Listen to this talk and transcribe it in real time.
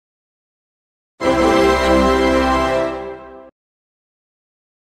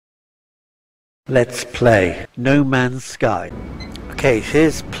Let's play No Man's Sky. Okay,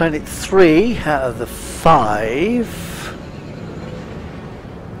 here's planet 3 out of the 5.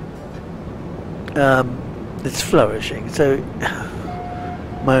 It's flourishing, so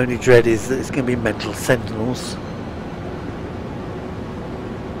my only dread is that it's going to be mental sentinels.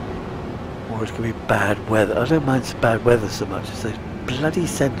 Or it's going to be bad weather. I don't mind bad weather so much as those bloody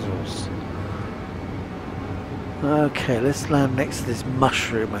sentinels. Okay, let's land next to this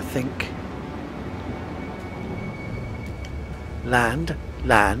mushroom, I think. Land.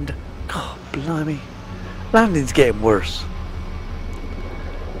 God, blimey. Landing's getting worse.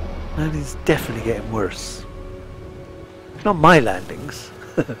 Landing's definitely getting worse. Not my landings.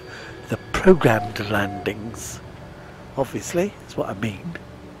 The programmed landings. Obviously, that's what I mean.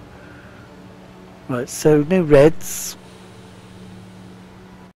 Right, so no reds.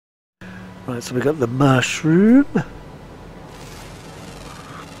 Right, so we've got the mushroom.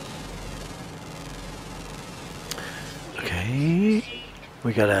 Okay.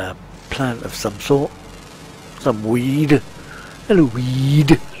 We got a plant of some sort. Some weed. Hello,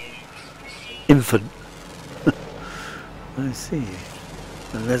 weed. Infant. I see.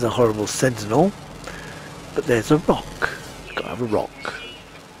 And there's a horrible sentinel. But there's a rock. Gotta have a rock.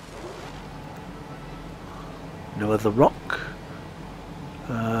 No other rock.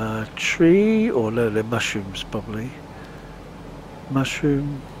 Tree, or no, they're mushrooms probably.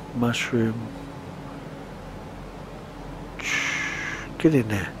 Mushroom. Get in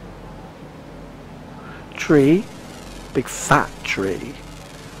there. Tree. Big fat tree.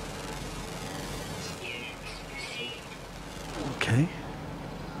 Okay.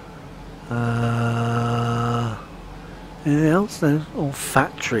 Anything else? No, all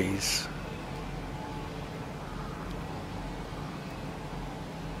fat trees.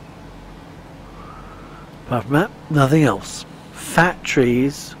 Apart from that, nothing else. Fat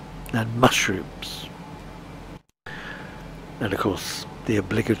trees and mushrooms. And of course, the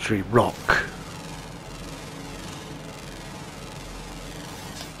obligatory rock.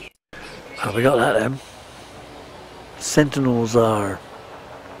 Oh, we got that then. Sentinels are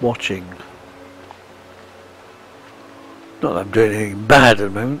watching. Not that I'm doing anything bad at the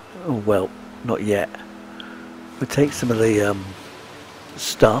moment. Oh well, not yet. We'll take some of the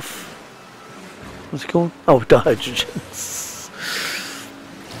stuff. What's it called? Oh, dihydrogens.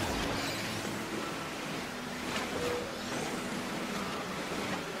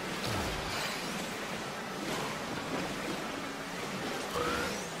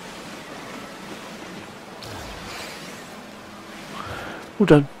 All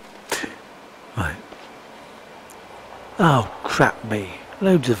done. Right. Oh, crap me.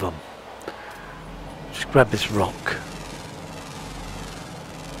 Loads of them. Just grab this rock.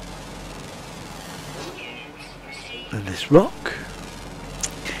 And this rock.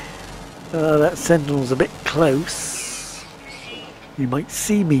 That sentinel's a bit close. You might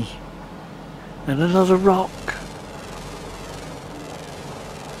see me. And another rock.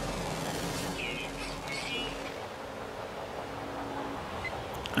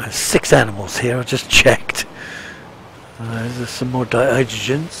 There's 6 animals here, I just checked. There's some more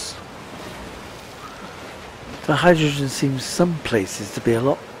dihydrogens. The hydrogen seems some places to be a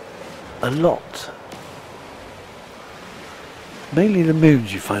lot. Mainly the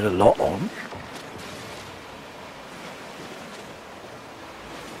moons you find a lot on.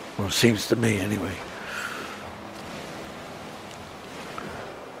 Well, it seems to me anyway.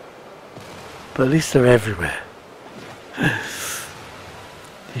 But at least they're everywhere.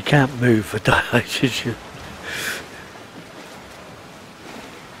 You can't move for dihydrogen.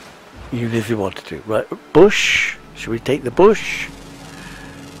 Even if you wanted to. Right, bush. Should we take the bush?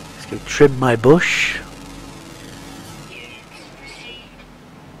 Let's go trim my bush.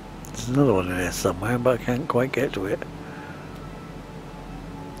 There's another one in there somewhere, but I can't quite get to it.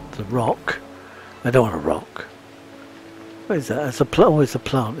 It's a rock. I don't want a rock. What is that? It's a plant. Oh, it's a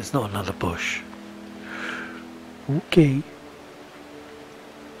plant. It's not another bush. Okay.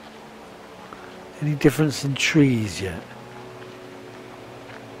 Any difference in trees yet?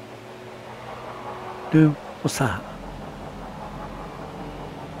 No. What's that?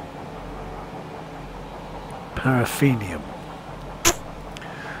 Paraffinium.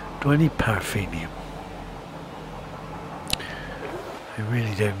 Do I need paraffinium? I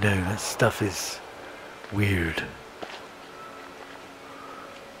really don't know. That stuff is weird.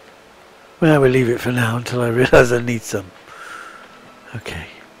 Well, we'll leave it for now until I realise I need some. Okay.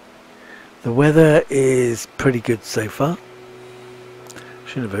 The weather is pretty good so far.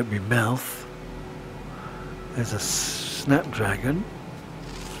 Shouldn't have opened my mouth. There's a snapdragon.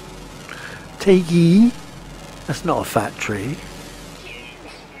 Takey. That's not a fat tree.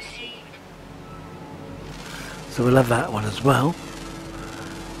 So we'll have that one as well.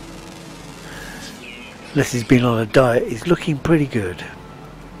 Unless he's been on a diet, he's looking pretty good.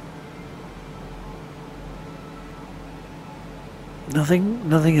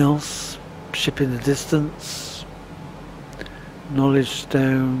 Nothing else. Ship in the distance. Knowledge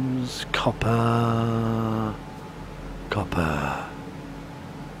stones. Copper.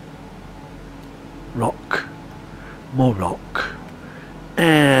 Rock. More rock.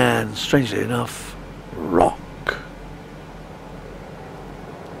 And strangely enough, rock.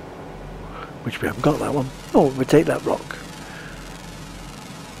 Which we haven't got that one. Oh, we'll take that rock.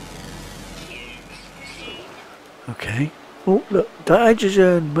 Okay. Oh, look,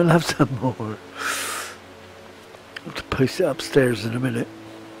 hydrogen. We'll have some more. I'll have to post it upstairs in a minute.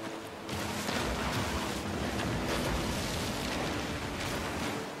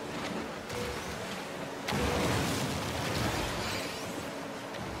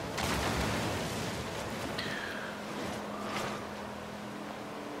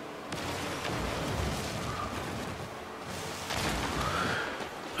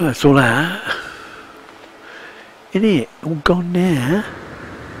 That's all that. In it, all gone now.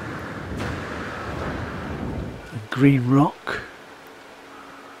 A green rock,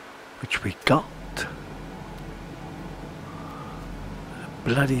 which we got. A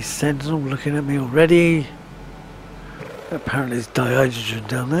bloody sentinel looking at me already. Apparently there's dihydrogen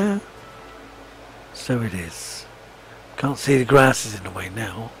down there. So it is. Can't see the grasses in the way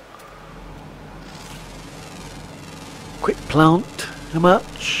now. Quick plant. How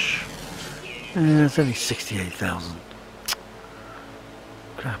much? It's only 68,000.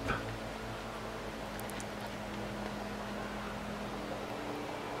 Crap.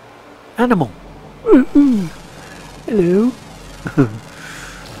 Animal. Hello.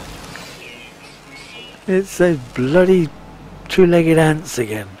 It's those bloody two-legged ants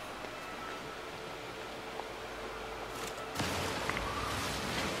again.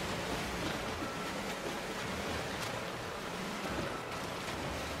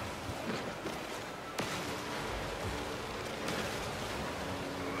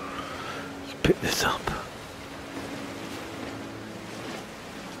 Pick this up.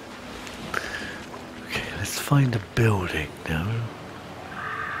 Okay, let's find a building now.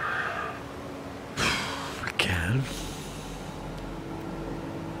 If we can.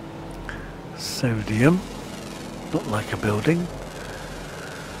 Sodium. Not like a building.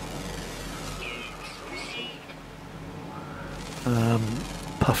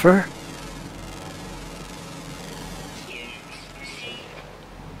 Puffer.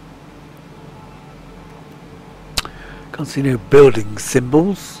 Can't see no building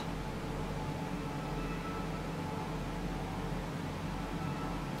symbols.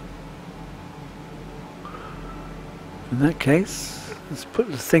 In that case, let's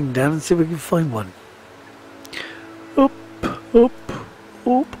put the thing down and see if we can find one. Up, up,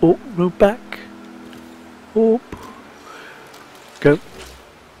 up, up, no back. Up. Go.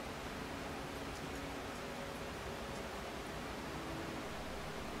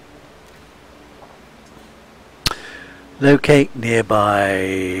 Locate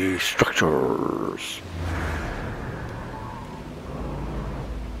nearby structures.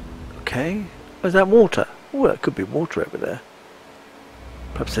 Okay. Where's that water? Oh, that could be water over there.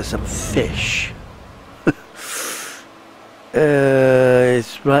 Perhaps there's some fish.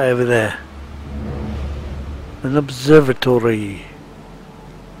 It's right over there. An observatory.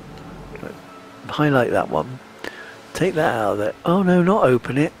 Highlight that one. Take that out of there. Oh no, not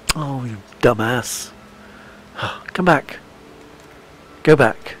open it. Oh, you dumbass. Come back. Go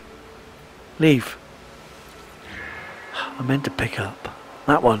back. Leave. I meant to pick up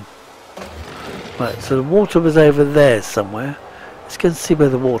that one. Right, so the water was over there somewhere. Let's go and see where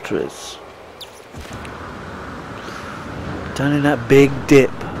the water is. Down in that big dip.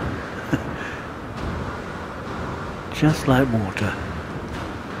 Just like water.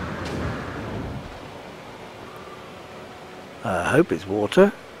 I hope it's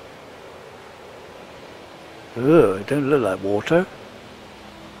water. Oh, it don't look like water.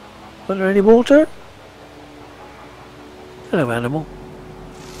 Was there any water? Hello, animal.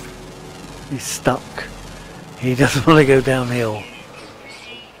 He's stuck. He doesn't want to go downhill.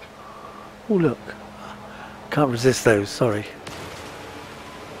 Oh, look. Can't resist those, sorry.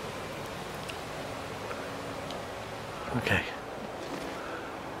 Okay.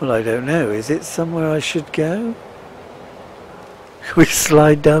 Well, I don't know. Is it somewhere I should go? Can we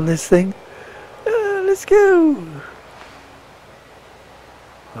slide down this thing? Let's go.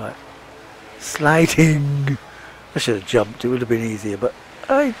 Right. Sliding. I should have jumped. It would have been easier, but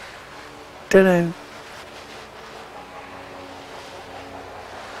I don't know.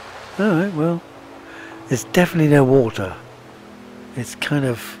 Alright, well. There's definitely no water. It's kind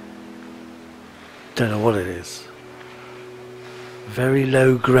of, don't know what it is. Very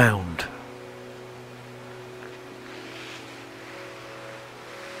low ground.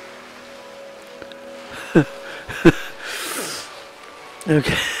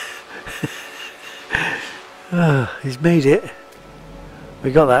 Okay. Oh, he's made it.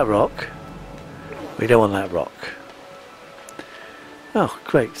 We got that rock. We don't want that rock. Oh,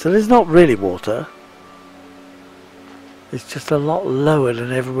 great. So there's not really water. It's just a lot lower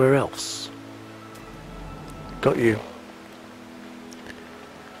than everywhere else. Got you.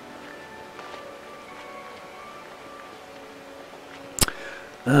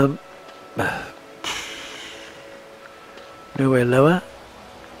 Nowhere lower.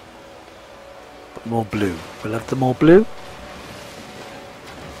 But more blue. We'll have the more blue.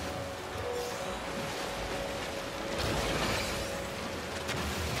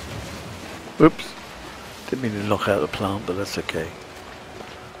 Oops. Didn't mean to knock out the plant, but that's okay.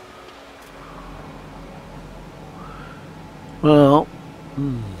 Well,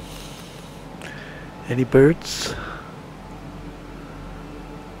 any birds?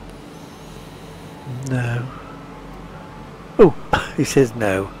 No. Oh, he says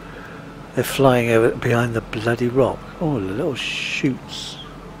no. They're flying over behind the bloody rock. Oh, the little shoots.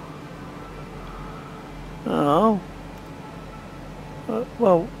 Oh.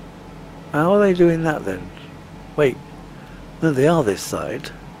 Well, how are they doing that then? Wait. No, they are this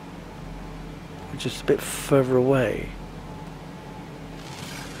side. We're just a bit further away.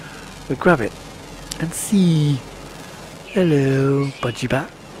 We'll grab it and see. Hello, budgie bat.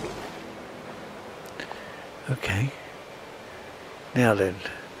 Okay. Now then,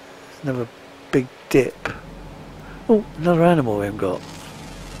 there's another big dip. Oh, another animal we haven't got.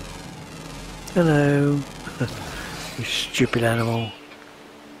 Hello. You stupid animal.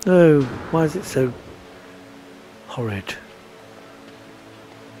 No, why is it so horrid?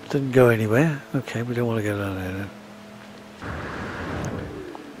 Didn't go anywhere. Okay, we don't want to go down there then.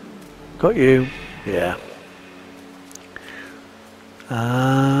 Got you. Yeah.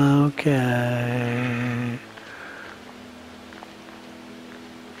 Okay.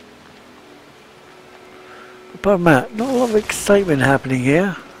 Apart from that, not a lot of excitement happening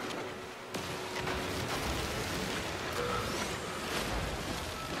here.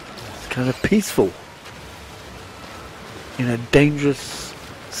 It's kind of peaceful in a dangerous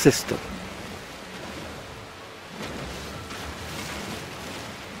system.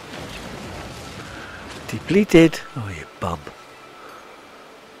 Depleted. Oh, you bum.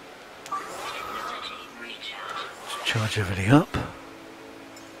 Let's charge everything up.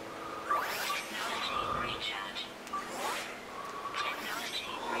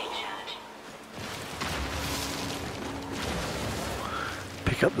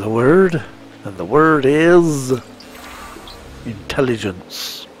 Pick up the word, and the word is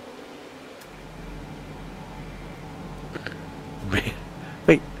intelligence.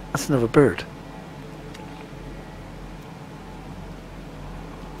 Wait, that's another bird.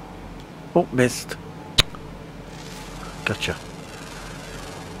 Oh, missed. Gotcha.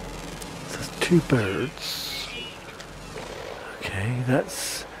 So that's 2 birds. Okay,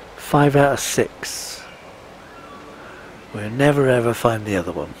 that's 5 out of 6. We'll never ever find the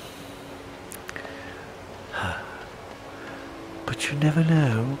other one. But you never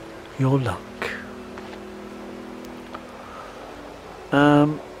know your luck.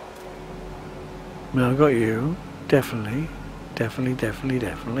 No, I got you. Definitely.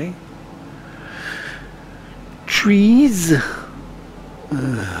 Definitely. Trees.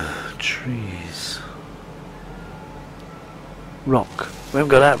 Trees. Rock. We haven't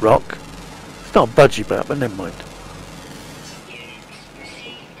got that rock. It's not a budgie bat, but never mind.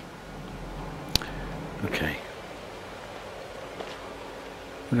 Okay.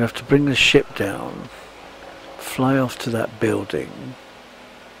 We're going to have to bring the ship down. Fly off to that building.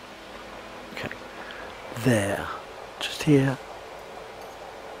 Okay. There. Just here.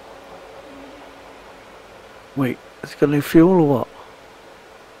 Wait, has it got no fuel or what?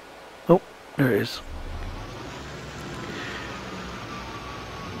 Oh, there it is.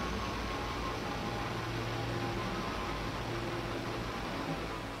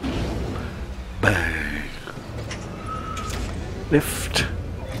 Bang. Lift.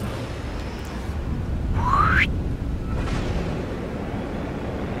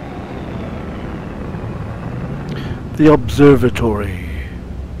 The observatory.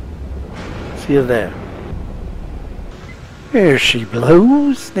 See you there. Here she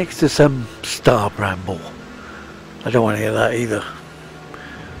blows next to some star bramble. I don't want to hear that either.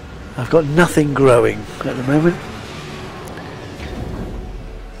 I've got nothing growing at the moment.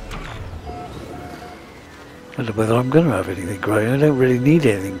 I don't know whether I'm going to have anything growing. I don't really need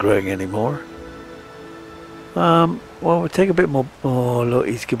anything growing anymore. Well, we'll take a bit more. Oh, look,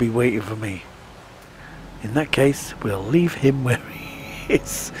 he's going to be waiting for me. In that case, we'll leave him where he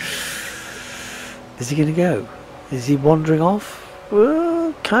is. Is he going to go? Is he wandering off?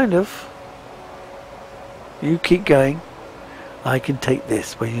 Well, kind of. You keep going. I can take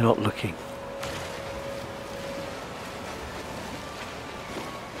this when you're not looking.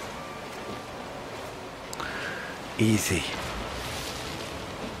 Easy.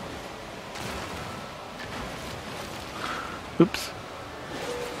 Oops.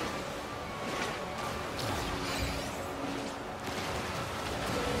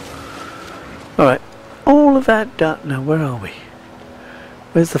 Alright. All of that done. Now, where are we?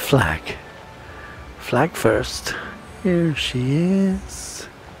 Where's the flag? Flag first. Here she is.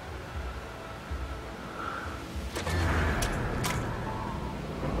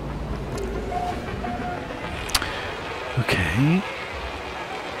 Okay.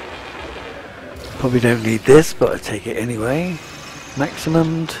 Probably don't need this, but I take it anyway.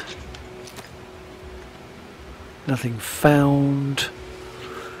 Maximumed. Nothing found.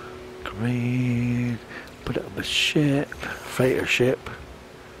 Great. Put it up a ship. Freighter ship.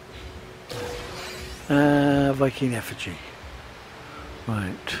 Vy'keen effigy.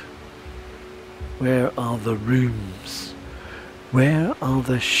 Right. Where are the rooms? Where are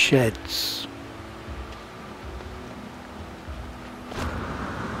the sheds?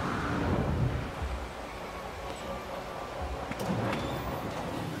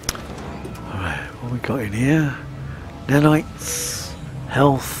 Alright, what we got in here? Nanites,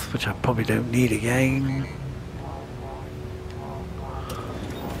 health, which I probably don't need again.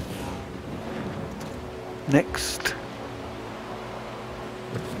 Next.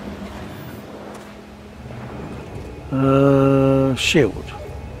 Shield.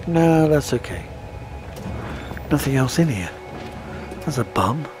 No, that's okay. Nothing else in here. That's a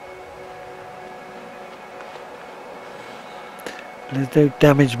bum. There's no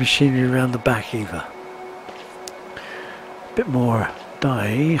damaged machinery around the back either. Bit more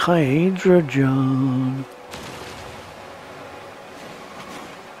dihydrogen.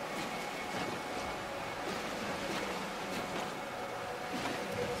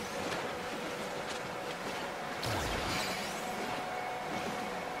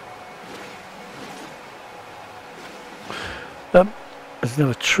 There's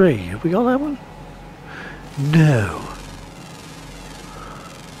no tree. Have we got that one? No.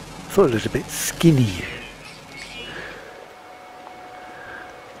 Thought it was a bit skinny.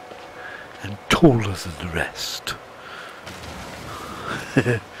 And taller than the rest.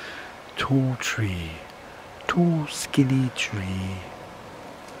 Tall tree. Tall skinny tree.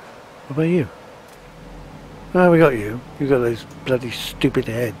 What about you? Oh, we got you. You got those bloody stupid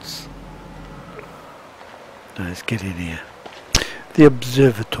heads. Now let's get in here. The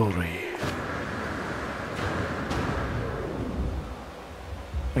observatory.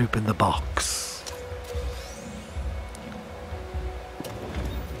 Open the box.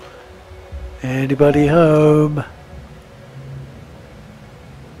 Anybody home?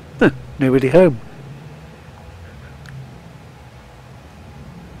 Huh, nobody home.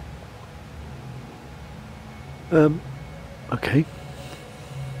 Okay.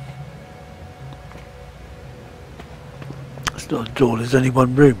 It's not a door, there's only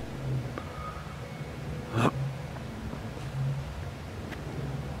one room.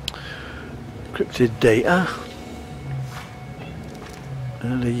 Encrypted data.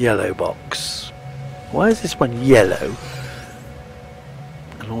 And a yellow box. Why is this one yellow?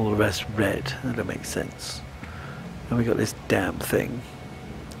 And all the rest red? That don't make sense. And we got this damn thing.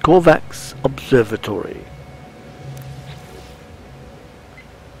 Korvax Observatory.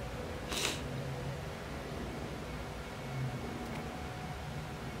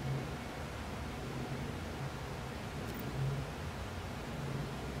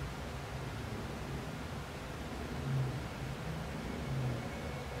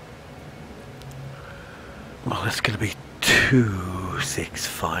 Well, that's going to be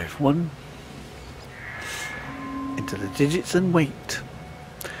 2651. Into the digits and wait.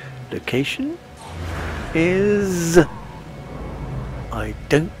 Location is... I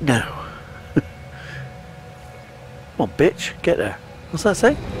don't know. Come on, bitch, get there. What's that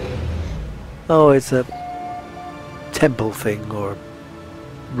say? Oh, it's a temple thing or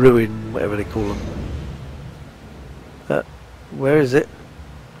ruin, whatever they call them. Where is it?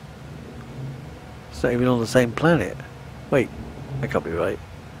 It's not even on the same planet. Wait, that can't be right.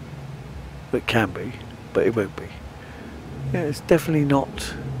 It can be, but it won't be. Yeah, it's definitely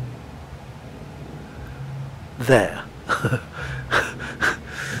not there.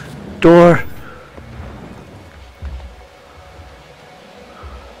 Door.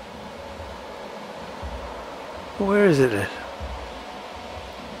 is it then?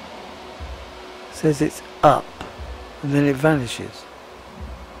 It says it's up and then it vanishes.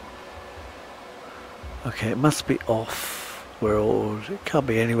 Okay, it must be off. It can't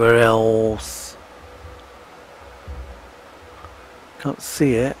be anywhere else. Can't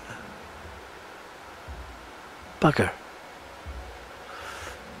see it. Bugger.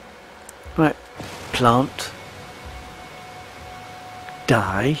 Right, plant.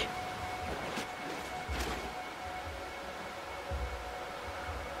 Die.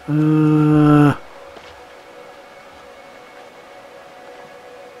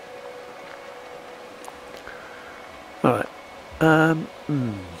 Alright.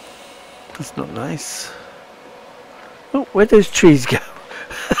 That's not nice. Oh, where'd those trees go?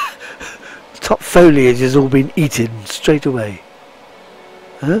 The top foliage has all been eaten straight away.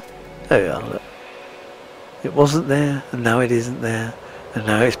 Huh? There we are, look. It wasn't there, and now it isn't there, and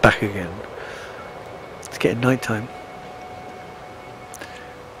now it's back again. It's getting night time.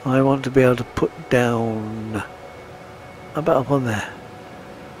 I want to be able to put down about up on there.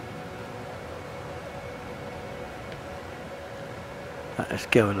 Right, let's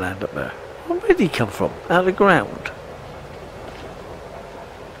go and land up there. Where did he come from? Out of the ground?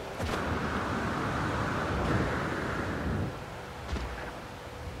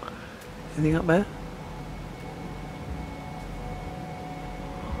 Anything up there?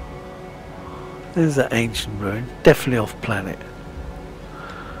 There's that ancient ruin. Definitely off planet.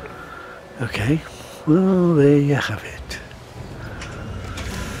 Okay. Well, there you have it.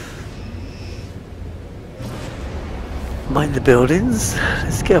 Mind the buildings.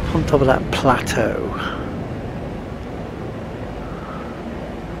 Let's get up on top of that plateau.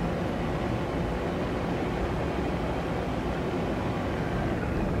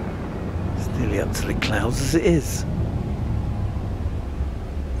 It's nearly up to the clouds as it is.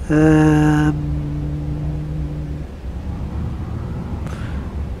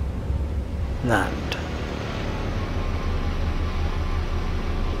 Land.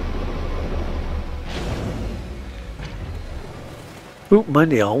 Oop,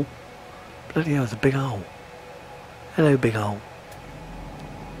 mind the hole. Bloody hell, it's a big hole. Hello, big hole.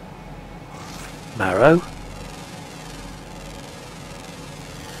 Marrow.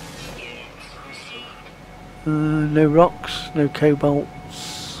 No rocks, no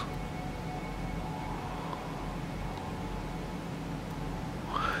cobalts.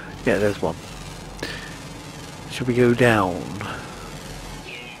 Yeah, there's one. Should we go down?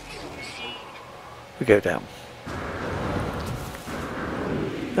 We go down.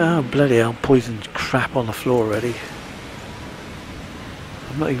 Oh bloody hell, poisoned crap on the floor already.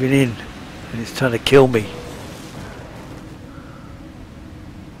 I'm not even in and it's trying to kill me.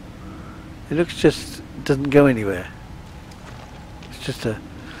 It looks just, doesn't go anywhere. It's just a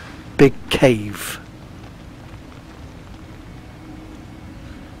big cave.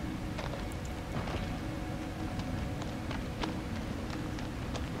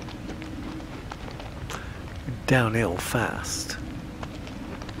 Downhill fast.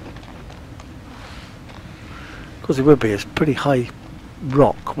 Of course it would be, it's pretty high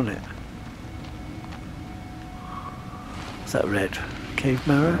rock, wouldn't it? What's that red? Cave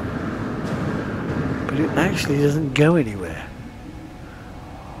marrow? But it actually doesn't go anywhere.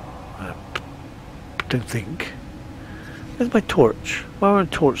 I don't think. Where's my torch? Why won't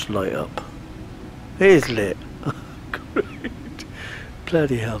a torch light up? It is lit. Great.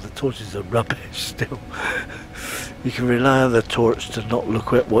 Bloody hell, the torches are rubbish still. You can rely on the torch to not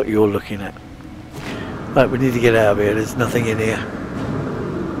look at what you're looking at. Right, we need to get out of here. There's nothing in here.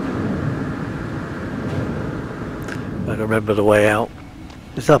 I can remember the way out.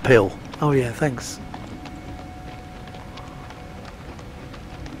 It's uphill. Oh yeah, thanks.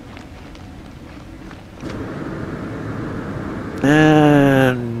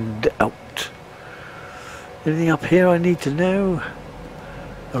 And out. Anything up here I need to know?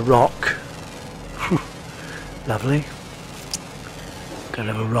 A rock. Lovely. Kind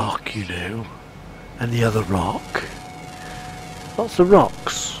of a rock, you know. And the other rock. Lots of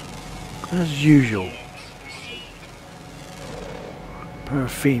rocks. As usual.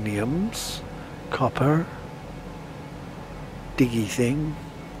 Paraffiniums. Copper. Diggy thing.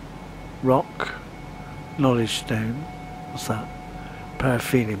 Rock. Knowledge stone. What's that?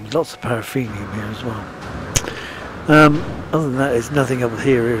 Paraffiniums. Lots of paraffinium here as well. Other than that, there's nothing up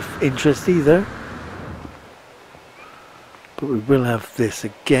here of interest either. But we will have this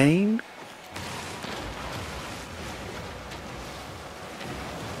again.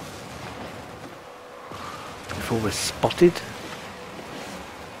 Before we're spotted.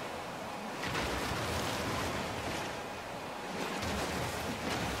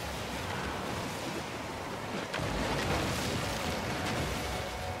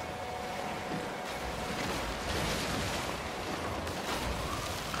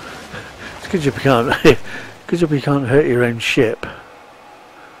 good job you can't. Good job you can't hurt your own ship.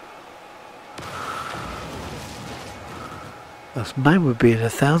 Else mine would be in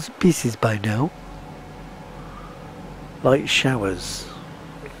 1,000 pieces by now. Light showers.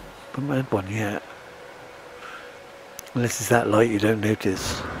 Haven't had one yet. Unless it's that light you don't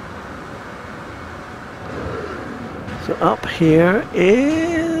notice. So up here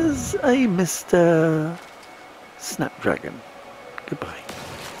is a Mr. Snapdragon. Goodbye.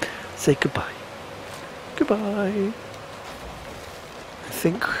 Say goodbye. Goodbye. I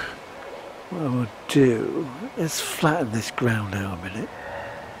think what I will do is flatten this ground out a minute.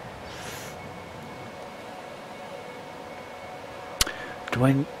 Do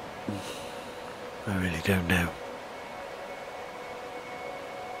I really don't know.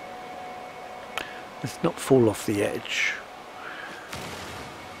 Let's not fall off the edge.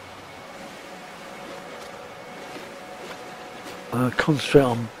 Concentrate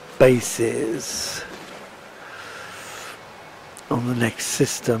on bases on the next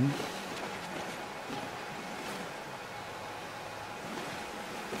system.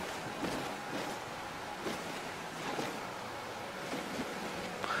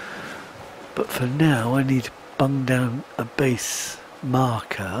 But for now I need to bung down a base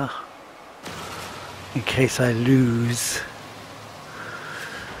marker in case I lose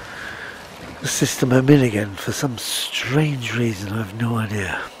the system I'm in again for some strange reason. I have no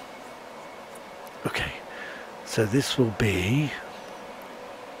idea. Okay, so this will be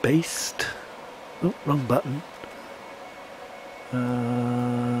based. Oh, wrong button.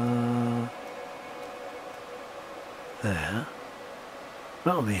 There,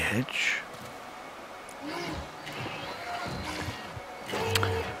 right on the edge.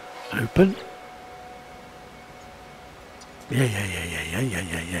 Open.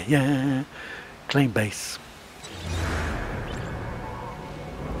 Yeah. Claim base.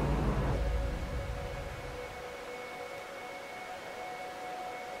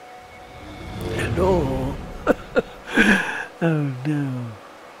 Hello. Oh no.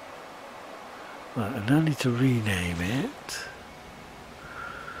 Right, and I need to rename it.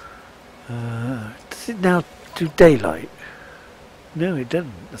 Does it now do daylight? No, it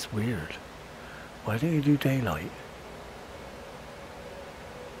doesn't. That's weird. Why don't you do daylight?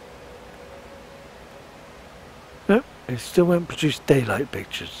 No, it still won't produce daylight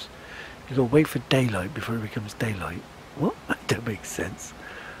pictures. You've got to wait for daylight before it becomes daylight. What? That don't make sense.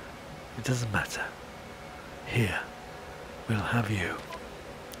 It doesn't matter. Here, we'll have you.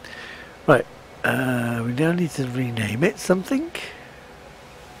 Right, we now need to rename it something.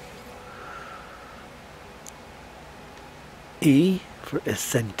 E for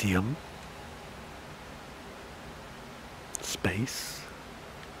Essentium. Space.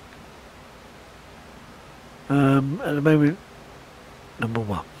 At the moment, number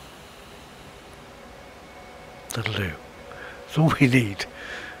 1. That'll do. That's all we need.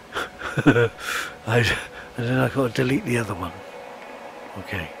 And then I've got to delete the other one.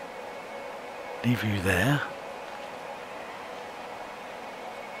 Okay. Leave you there.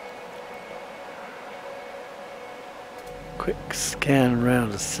 Quick scan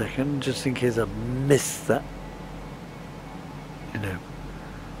around a second, just in case I missed that, you know,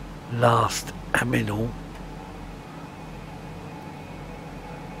 last aminal.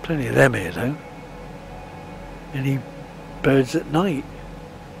 Plenty of them here though. Any birds at night?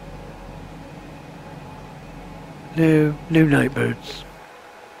 No night birds.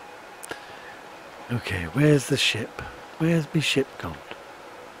 Okay, where's the ship? Where's my ship gone?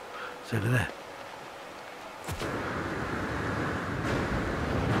 It's over there.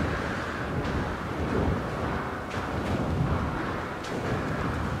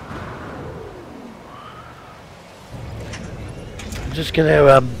 I'm just going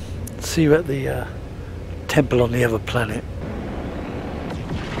to see you at the temple on the other planet.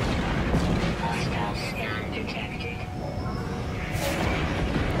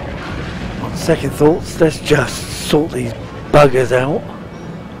 On second thoughts, let's just sort these buggers out.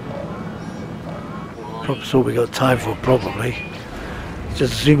 That's all we got time for, probably.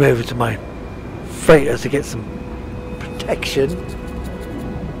 Just zoom over to my freighter to get some protection.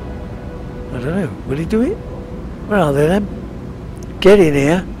 I don't know, will he do it? Where are they then? Get in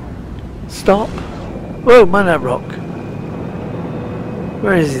here. Stop. Whoa, mind that rock.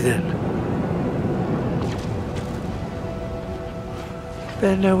 Where is he then?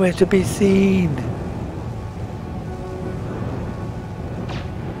 They're nowhere to be seen.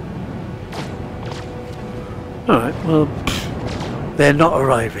 Alright, well, they're not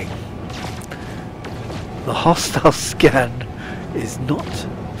arriving. The hostile scan is not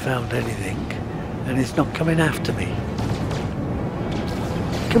found anything, and it's not coming after me.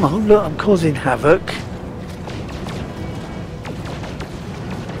 Come on, look, I'm causing havoc.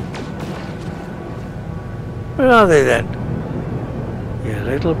 Where are they then? You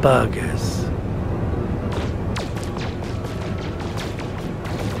little buggers.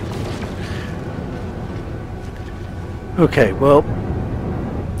 Okay, well,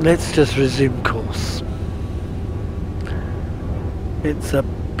 let's just resume course. It's a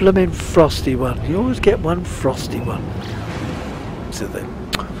blooming frosty one. You always get one frosty one. So then,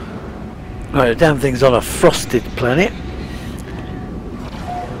 right, the damn thing's on a frosted planet.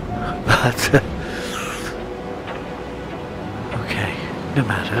 But okay, no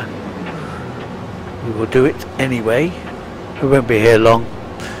matter. We will do it anyway. We won't be here long.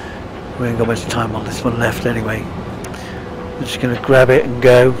 We ain't got much time on this one left anyway. I'm just going to grab it and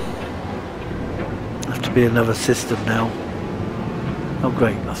go. Have to be another system now. Oh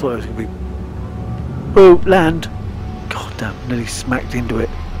great, I thought it was going to be... Oh, land! God damn, nearly smacked into it.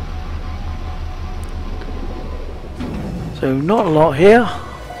 So not a lot here.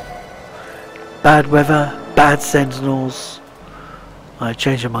 Bad weather, bad sentinels. I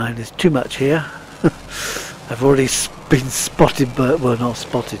changed my mind, there's too much here. I've already been spotted, but well, not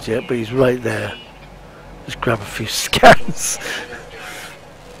spotted yet, but he's right there. Just grab a few scans.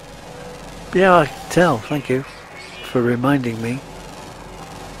 Yeah, I can tell. Thank you for reminding me.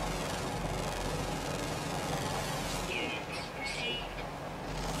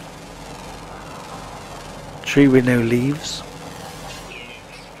 Tree with no leaves.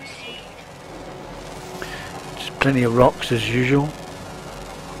 Just plenty of rocks as usual.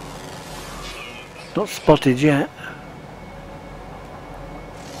 Not spotted yet.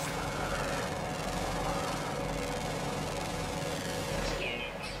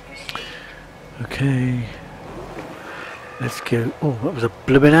 Okay, let's go. Oh, that was a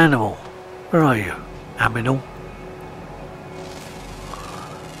blooming animal. Where are you, aminal?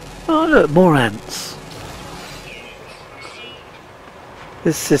 Oh look, more ants.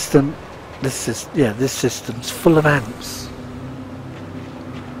 This system's full of ants.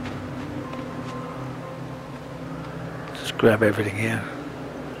 Just grab everything here.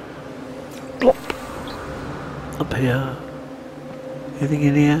 Plop. Up here. Anything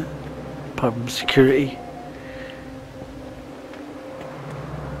in here? Apart from security.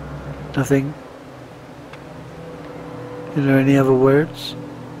 Nothing. Is there any other words?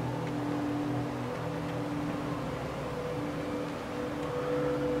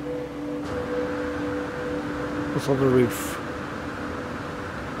 What's on the roof?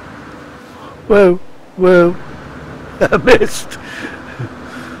 Whoa, whoa. I missed.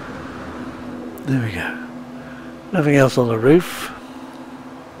 There we go. Nothing else on the roof.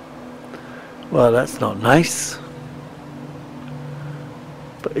 Well, that's not nice.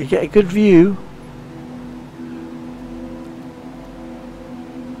 But you get a good view.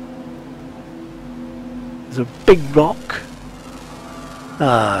 There's a big rock.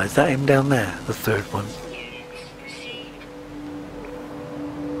 Ah, is that him down there? The third one.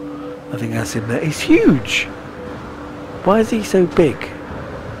 I think that's him there. He's huge. Why is he so big? In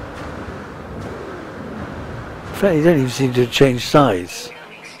fact, he don't even seem to change size.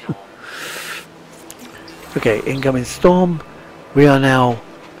 Okay, incoming storm. We are now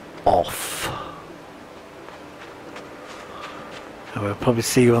off. And we'll probably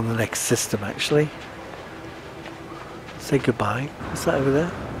see you on the next system actually. Say goodbye. What's that over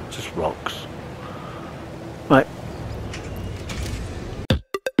there? Just rocks. Right.